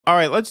All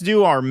right, let's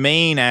do our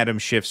main Adam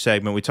Schiff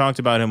segment. We talked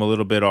about him a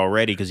little bit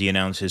already because he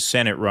announced his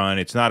Senate run.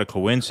 It's not a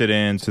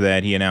coincidence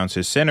that he announced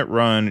his Senate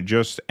run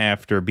just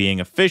after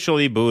being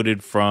officially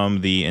booted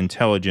from the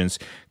Intelligence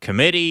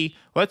Committee.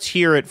 Let's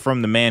hear it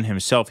from the man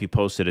himself. He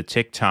posted a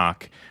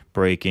TikTok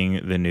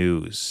breaking the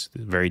news.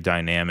 Very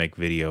dynamic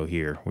video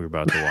here we're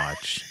about to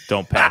watch.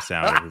 Don't pass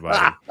out,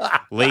 everybody.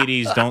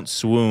 Ladies, don't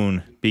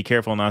swoon. Be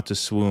careful not to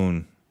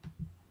swoon.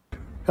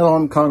 Hello,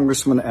 I'm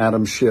Congressman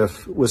Adam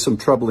Schiff with some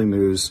troubling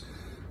news.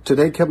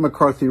 Today, Kevin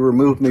McCarthy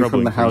removed me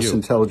from the House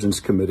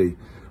Intelligence Committee,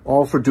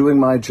 all for doing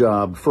my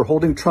job, for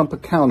holding Trump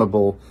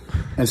accountable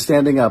and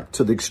standing up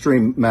to the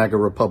extreme MAGA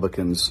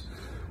Republicans.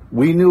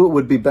 We knew it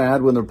would be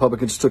bad when the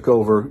Republicans took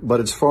over,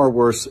 but it's far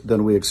worse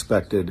than we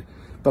expected.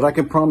 But I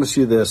can promise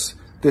you this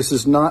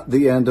is not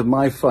the end of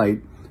my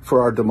fight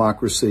for our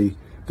democracy.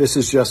 This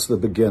is just the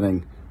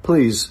beginning.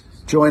 Please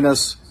join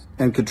us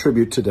and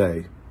contribute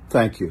today.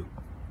 Thank you.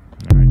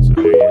 All right, so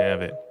there you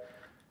have it.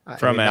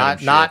 From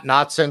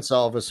not since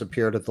Elvis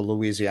appeared at the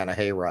Louisiana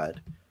Hayride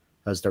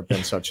has there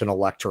been such an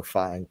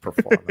electrifying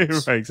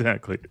performance. Right,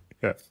 exactly.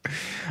 Yeah.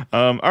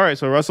 All right,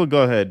 so Russell,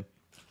 go ahead.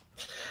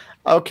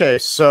 Okay,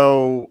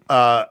 so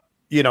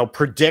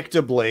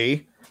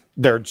predictably,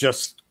 they're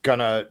just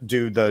gonna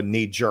do the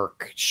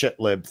knee-jerk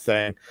shitlib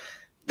thing.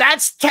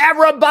 That's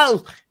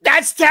terrible.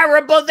 That's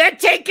terrible. They're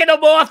taking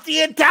them off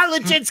the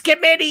Intelligence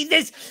Committee.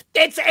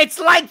 It's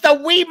like the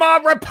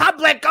Weimar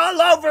Republic all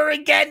over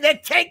again.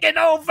 They're taking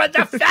over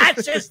the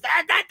fascists.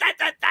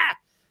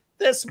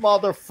 This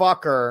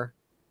motherfucker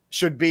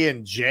should be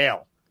in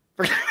jail.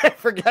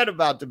 Forget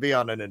about to be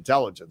on an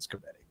Intelligence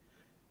Committee.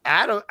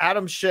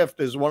 Adam Schiff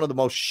is one of the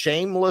most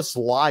shameless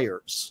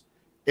liars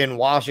in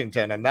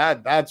Washington, and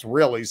that's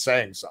really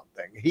saying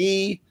something.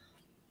 He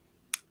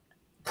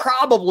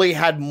probably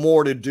had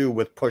more to do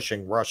with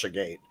pushing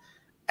Russiagate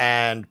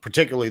and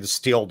particularly the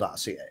Steele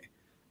dossier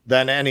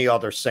than any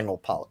other single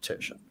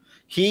politician.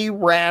 He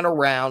ran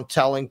around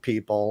telling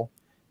people,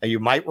 and you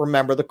might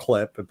remember the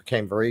clip, it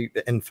became very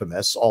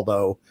infamous,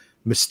 although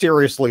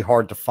mysteriously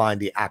hard to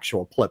find the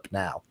actual clip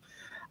now.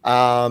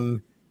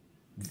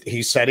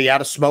 He said he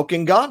had a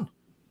smoking gun.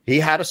 He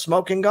had a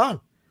smoking gun.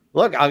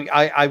 Look,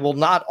 I will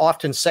not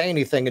often say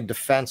anything in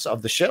defense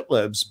of the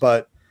shitlibs,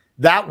 but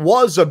that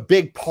was a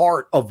big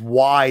part of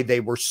why they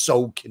were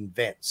so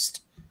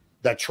convinced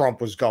that Trump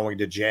was going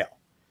to jail,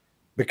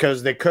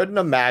 because they couldn't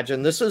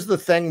imagine. This is the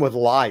thing with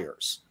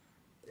liars.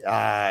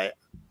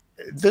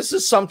 This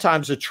is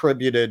sometimes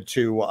attributed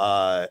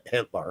to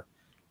Hitler,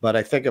 but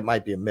I think it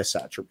might be a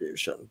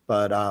misattribution.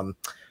 But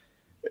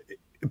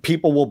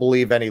people will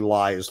believe any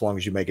lie as long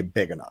as you make it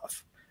big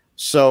enough.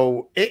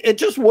 So it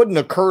just wouldn't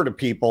occur to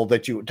people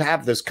that you would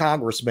have this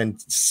congressman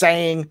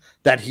saying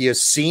that he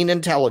has seen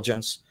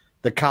intelligence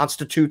that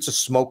constitutes a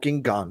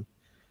smoking gun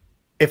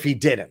if he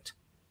didn't,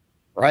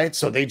 right?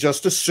 So they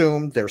just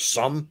assumed there's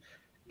some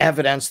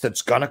evidence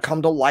that's going to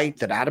come to light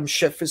that Adam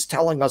Schiff is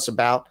telling us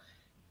about.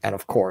 And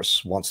of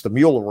course, once the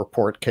Mueller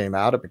report came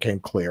out, it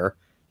became clear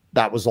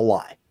that was a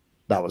lie.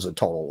 That was a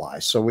total lie.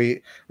 So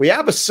we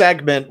have a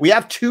segment, we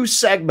have two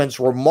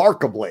segments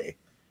remarkably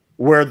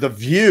where The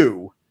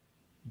View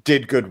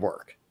did good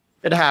work.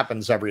 It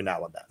happens every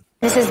now and then.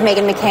 This is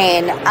Meghan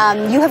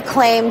McCain. You have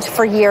claimed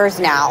for years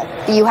now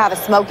that you have a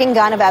smoking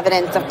gun of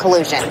evidence of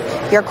collusion.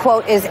 Your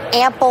quote is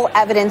ample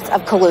evidence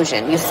of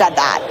collusion. You said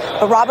that.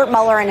 But Robert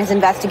Mueller in his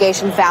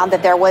investigation found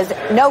that there was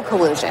no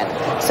collusion.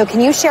 So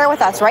can you share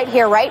with us right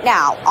here, right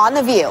now, on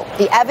The View,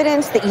 the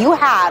evidence that you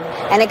have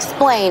and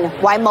explain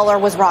why Mueller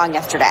was wrong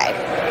yesterday?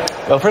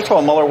 Well, first of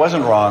all, Mueller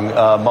wasn't wrong.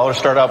 Mueller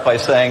started out by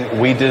saying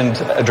we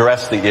didn't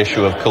address the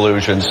issue of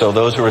collusion. So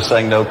those who are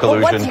saying no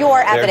collusion, what's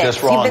your evidence? They're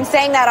just wrong. You've been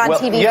saying that on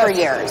TV for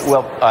years.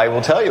 Well, I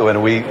will tell you,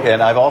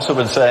 and I've also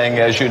been saying,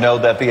 as you know,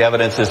 that the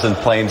evidence is in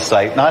plain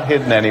sight, not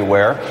hidden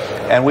anywhere.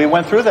 And we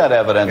went through that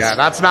evidence. Yeah,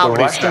 that's not the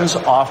Russians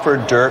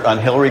offered dirt on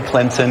Hillary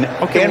Clinton.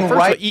 Okay, well, first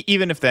of all,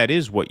 even if that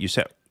is what you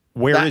said,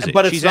 where is it?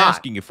 But she's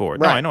asking you for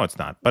it. Right. No, I know it's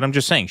not, but I'm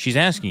just saying she's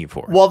asking you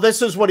for it. Well,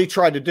 this is what he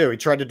tried to do. He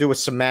tried to do a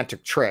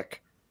semantic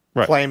trick.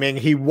 Right. Claiming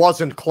he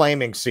wasn't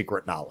claiming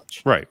secret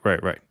knowledge. Right.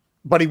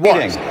 But he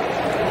was.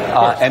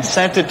 And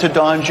sent it to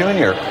Don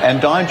Jr.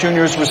 And Don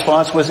Jr.'s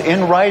response was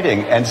in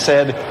writing and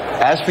said,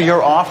 as for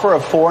your offer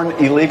of foreign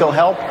illegal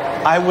help,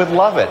 I would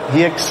love it.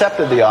 He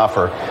accepted the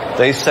offer.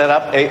 They set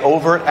up a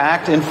overt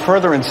act in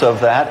furtherance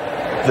of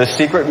that, the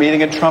secret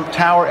meeting at Trump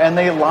Tower, and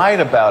they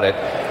lied about it.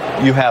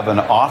 You have an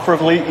offer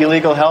of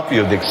illegal help. You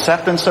have the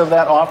acceptance of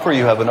that offer.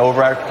 You have an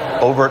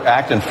overt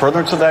act in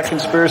furtherance of that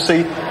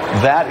conspiracy.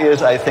 That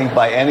is, I think,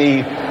 by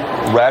any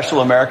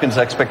rational American's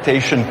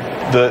expectation,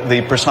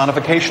 the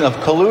personification of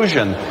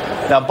collusion.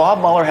 Now, Bob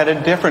Mueller had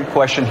a different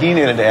question he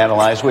needed to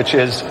analyze, which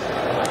is,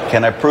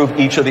 can I prove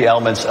each of the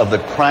elements of the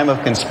crime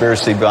of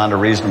conspiracy beyond a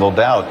reasonable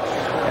doubt?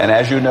 And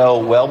as you know,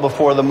 well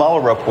before the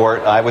Mueller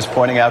report, I was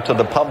pointing out to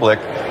the public,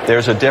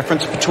 there's a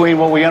difference between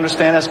what we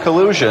understand as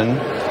collusion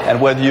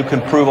and whether you can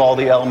prove all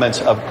the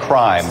elements of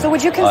crime. So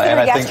would you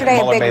consider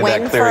yesterday a big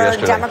win for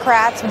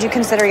Democrats? Would you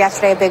consider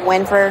yesterday a big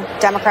win for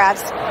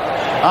Democrats?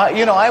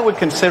 You know, I would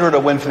consider it a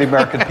win for the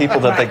American people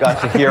that they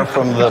got to hear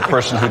from the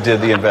person who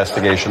did the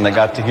investigation. They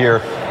got to hear,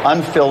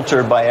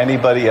 unfiltered by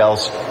anybody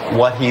else,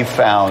 what he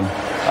found.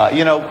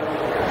 You know,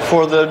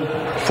 for the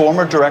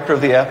former director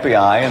of the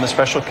FBI and the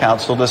special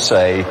counsel to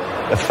say,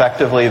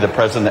 effectively, the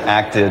president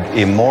acted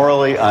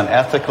immorally,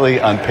 unethically,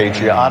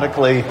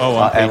 unpatriotically,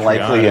 and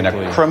likely in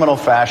a criminal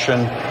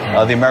fashion,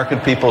 the American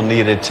people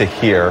needed to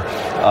hear.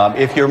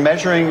 If you're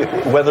measuring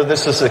whether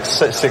this is a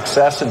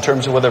success in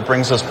terms of whether it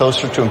brings us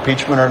closer to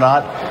impeachment or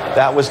not,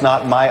 that was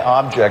not my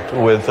object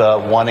with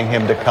wanting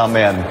him to come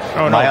in.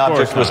 Oh, no, my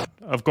object was...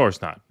 Of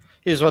course not.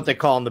 He's what they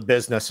call in the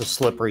business a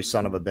slippery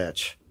son of a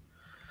bitch.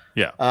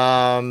 Yeah.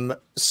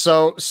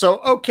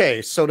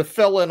 Okay. So to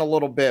fill in a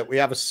little bit, we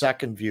have a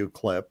second view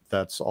clip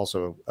that's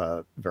also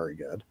very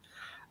good.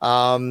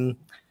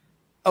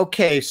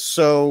 Okay.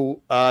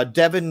 So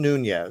Devin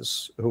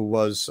Nunes, who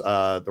was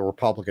the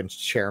Republican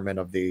chairman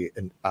of the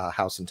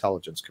House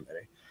Intelligence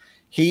Committee,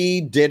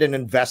 he did an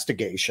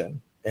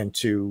investigation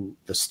into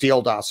the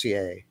Steele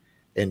dossier,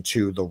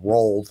 into the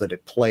role that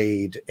it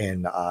played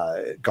in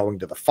going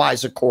to the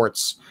FISA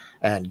courts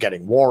and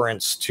getting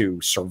warrants to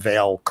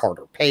surveil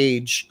Carter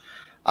Page.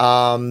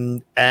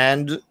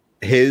 And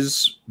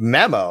his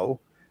memo,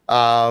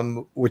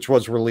 which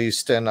was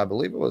released in, I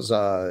believe it was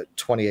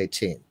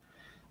 2018,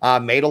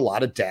 made a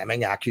lot of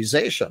damning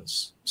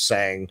accusations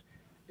saying,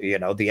 you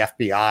know, the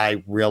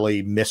FBI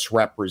really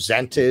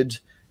misrepresented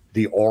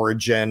the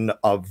origin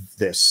of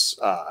this,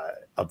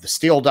 of the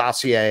Steele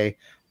dossier.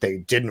 They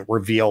didn't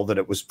reveal that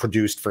it was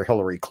produced for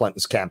Hillary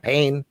Clinton's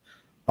campaign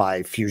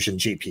by Fusion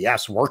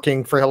GPS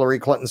working for Hillary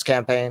Clinton's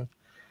campaign.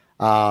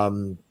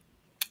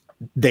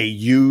 They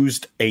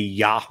used a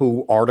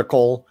Yahoo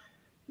article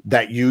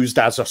that used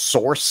as a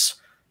source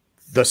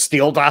the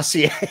Steele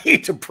dossier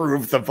to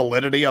prove the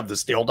validity of the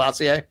Steele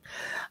dossier.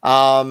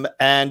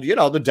 And, you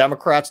know, the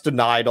Democrats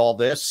denied all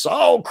this.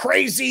 Oh,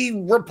 crazy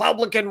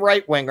Republican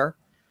right-winger.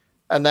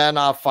 And then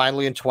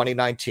finally in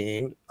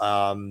 2019,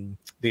 the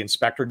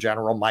Inspector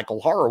General, Michael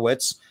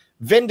Horowitz,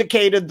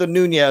 vindicated the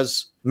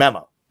Nunes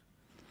memo.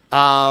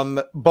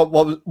 But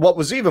what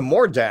was even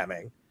more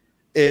damning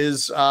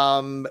is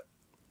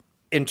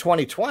in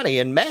 2020,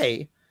 in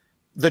May,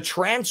 the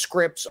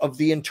transcripts of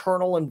the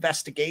internal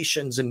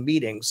investigations and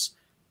meetings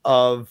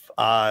of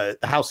the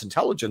House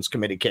Intelligence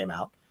Committee came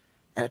out.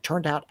 And it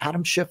turned out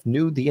Adam Schiff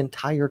knew the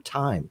entire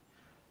time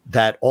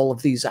that all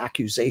of these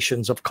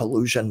accusations of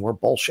collusion were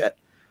bullshit.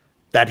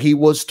 That he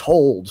was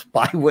told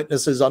by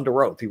witnesses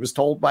under oath. He was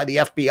told by the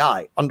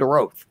FBI under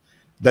oath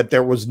that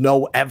there was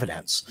no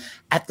evidence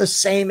at the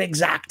same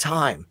exact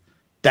time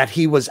that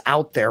he was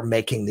out there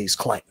making these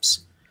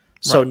claims.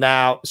 So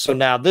now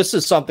this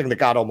is something that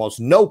got almost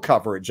no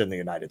coverage in the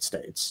United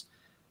States.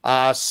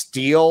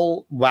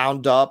 Steele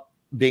wound up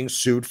being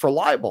sued for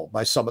libel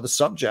by some of the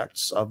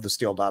subjects of the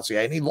Steele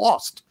dossier, and he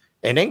lost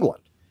in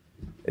England.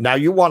 Now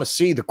you want to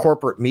see the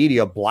corporate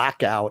media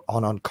black out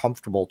on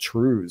uncomfortable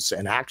truths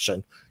in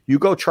action. You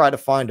go try to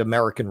find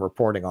American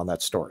reporting on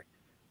that story.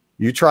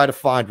 You try to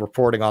find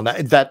reporting on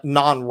that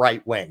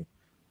non-right wing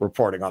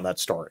reporting on that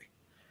story.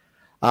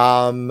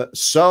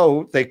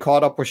 So they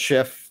caught up with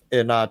Schiff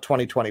in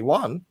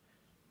 2021,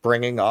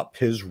 bringing up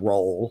his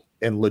role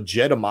in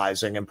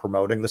legitimizing and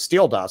promoting the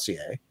Steele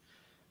dossier.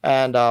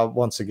 And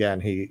once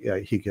again,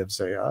 he gives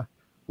a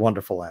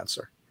wonderful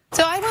answer.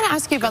 So I want to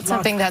ask you about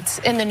something that's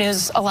in the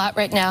news a lot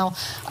right now.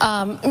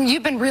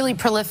 You've been really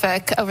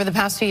prolific over the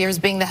past few years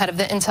being the head of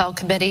the Intel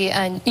Committee,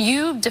 and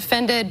you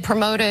defended,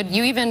 promoted,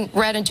 you even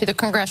read into the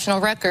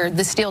congressional record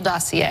the Steele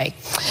dossier.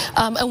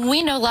 And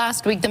we know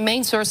last week the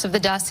main source of the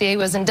dossier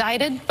was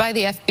indicted by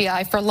the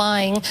FBI for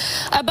lying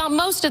about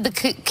most of the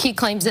key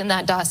claims in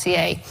that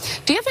dossier.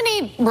 Do you have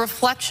any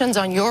reflections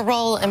on your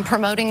role in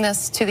promoting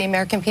this to the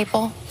American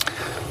people?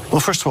 Well,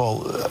 first of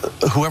all,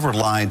 whoever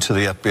lied to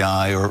the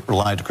FBI or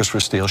lied to Christopher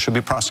Steele should be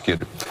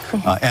prosecuted,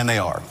 and they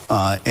are.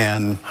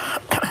 And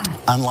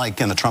unlike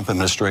in the Trump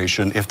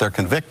administration, if they're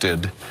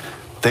convicted,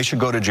 they should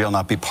go to jail,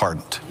 not be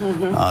pardoned.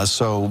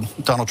 So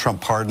Donald Trump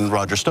pardoned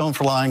Roger Stone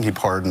for lying. He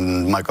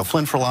pardoned Michael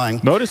Flynn for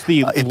lying. Notice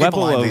the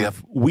level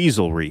of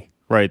weaselry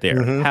right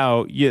there.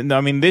 How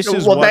I mean, this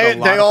is what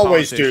they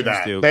always do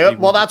that.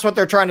 Well, that's what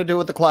they're trying to do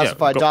with the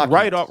classified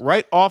documents.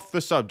 Right off the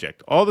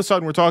subject. All of a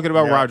sudden, we're talking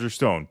about Roger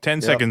Stone.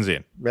 10 seconds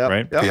in,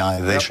 right?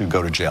 They should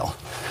go to jail.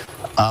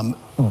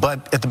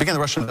 But at the beginning of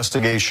the Russian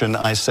investigation,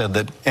 I said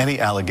that any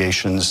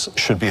allegations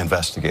should be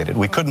investigated.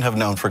 We couldn't have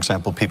known, for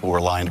example, people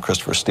were lying to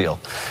Christopher Steele.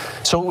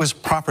 So it was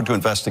proper to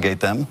investigate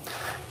them.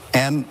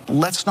 And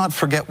let's not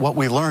forget what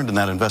we learned in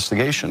that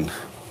investigation.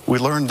 We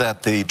learned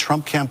that the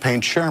Trump campaign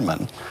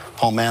chairman,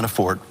 Paul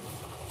Manafort,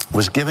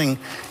 was giving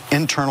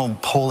internal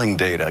polling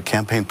data,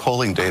 campaign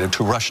polling data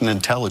to Russian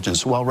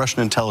intelligence while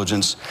Russian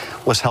intelligence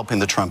was helping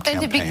the Trump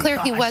campaign. And to be clear,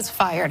 he was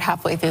fired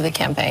halfway through the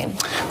campaign.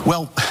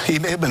 Well, he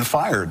may have been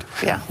fired,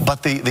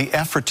 but the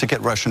effort to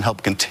get Russian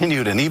help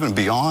continued, and even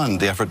beyond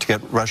the effort to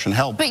get Russian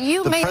help, but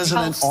you the made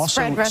president help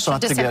also spread Russian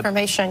sought to get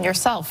disinformation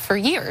yourself for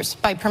years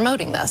by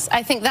promoting this.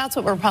 I think that's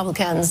what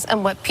Republicans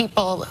and what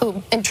people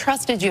who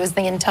entrusted you as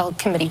the Intel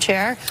Committee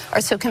chair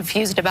are so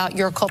confused about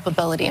your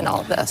culpability in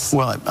all of this.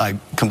 Well, I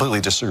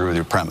completely disagree with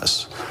your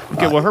premise.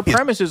 Okay, well, her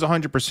premise is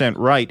 100%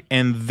 right,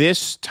 and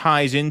this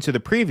ties into the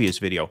previous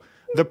video.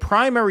 The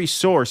primary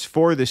source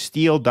for the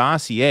Steele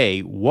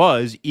dossier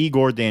was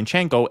Igor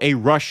Danchenko, a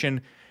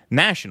Russian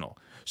national.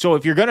 So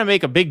if you're going to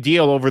make a big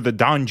deal over the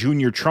Don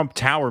Jr. Trump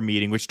Tower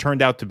meeting, which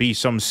turned out to be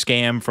some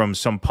scam from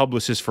some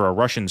publicist for a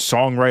Russian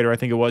songwriter, I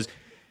think it was,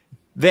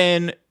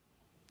 then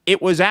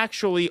it was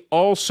actually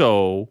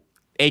also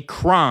a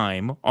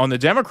crime on the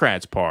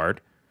Democrats'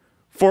 part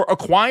for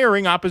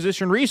acquiring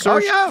opposition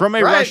research from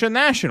a Russian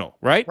national,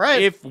 right?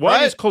 If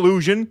one is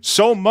collusion,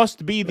 so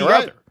must be the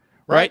other,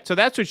 right? So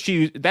that's what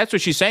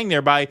she's saying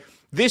there by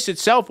this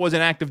itself was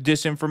an act of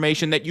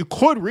disinformation that you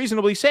could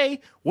reasonably say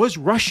was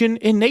Russian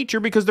in nature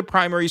because the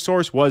primary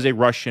source was a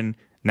Russian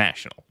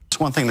national. It's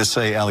one thing to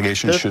say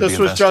allegations should be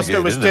investigated.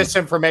 It was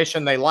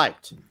disinformation they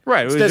liked.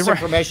 Right. It was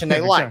disinformation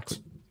they liked.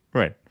 Exactly.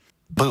 Right.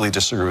 Completely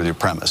disagree with your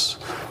premise.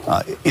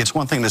 It's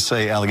one thing to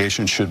say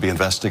allegations should be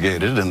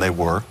investigated, and they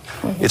were.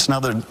 It's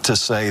another to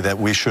say that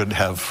we should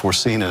have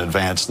foreseen in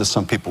advance that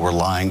some people were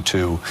lying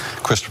to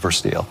Christopher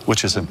Steele,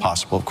 which is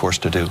impossible, of course,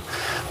 to do.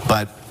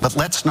 But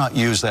let's not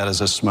use that as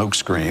a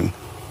smokescreen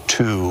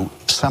to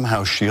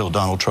somehow shield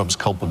Donald Trump's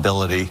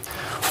culpability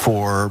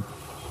for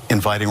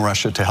inviting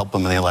Russia to help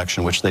them in the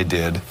election, which they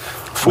did,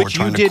 for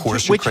trying to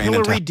coerce Ukraine into...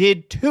 Which Hillary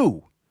did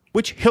too.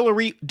 Which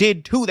Hillary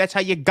did too. That's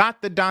how you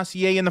got the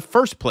dossier in the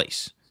first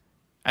place.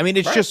 I mean,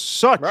 it's just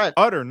such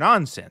utter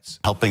nonsense.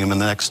 Helping him in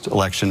the next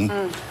election,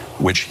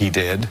 which he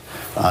did,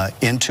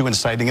 into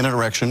inciting an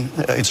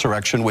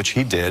insurrection, which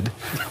he did.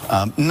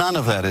 None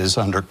of that is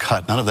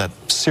undercut. None of that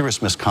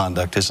serious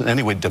misconduct is in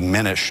any way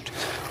diminished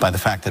by the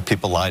fact that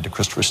people lied to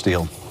Christopher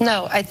Steele.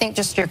 No, I think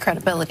just your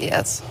credibility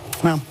is.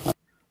 Well,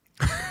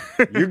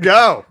 you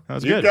go. That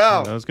was good.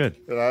 That was good.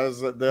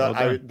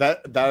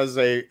 That is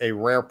a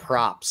rare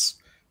props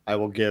I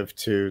will give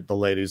to the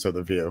ladies of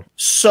The View.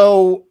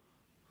 So,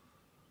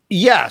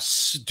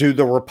 yes, do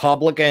the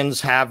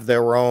Republicans have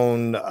their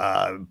own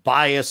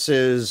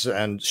biases?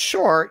 And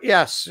sure,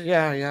 yes,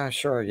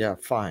 sure,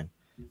 fine.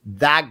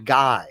 That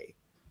guy,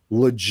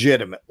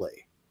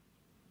 legitimately,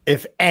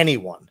 if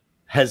anyone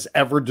has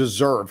ever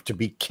deserved to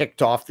be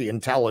kicked off the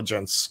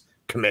Intelligence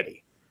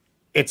Committee,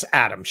 it's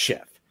Adam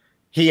Schiff.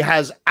 He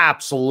has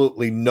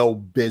absolutely no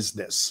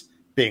business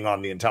being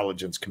on the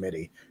Intelligence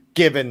Committee,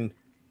 given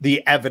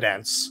the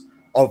evidence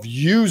of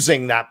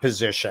using that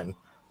position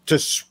to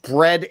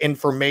spread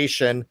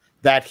information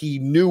that he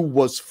knew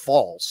was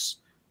false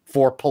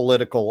for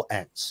political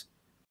ends.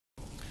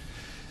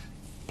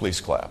 Please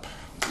clap.